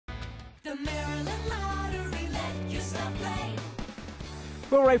The Maryland Lottery, let yourself play.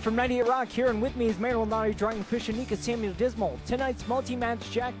 Well, right from 98 Rock here, and with me is Maryland Lottery drawing official Nika Samuel Dismal. Tonight's multi-match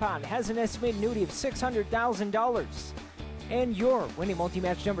jackpot has an estimated annuity of $600,000. And your winning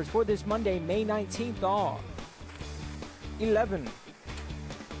multi-match numbers for this Monday, May 19th are 11,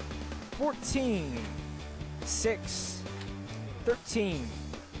 14, 6, 13,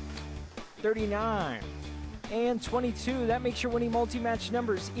 39, and 22. That makes your winning multi-match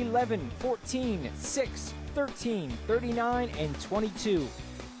numbers 11, 14, 6, 13, 39, and 22.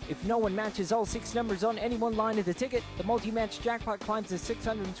 If no one matches all 6 numbers on any one line of the ticket, the multi-match jackpot climbs to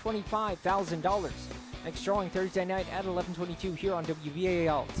 $625,000. Next drawing Thursday night at 11:22 here on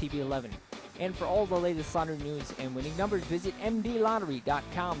WVAL TV 11. And for all the latest lottery news and winning numbers, visit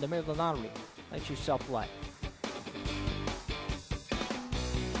mdlottery.com. The Maryland Lottery. Let yourself play.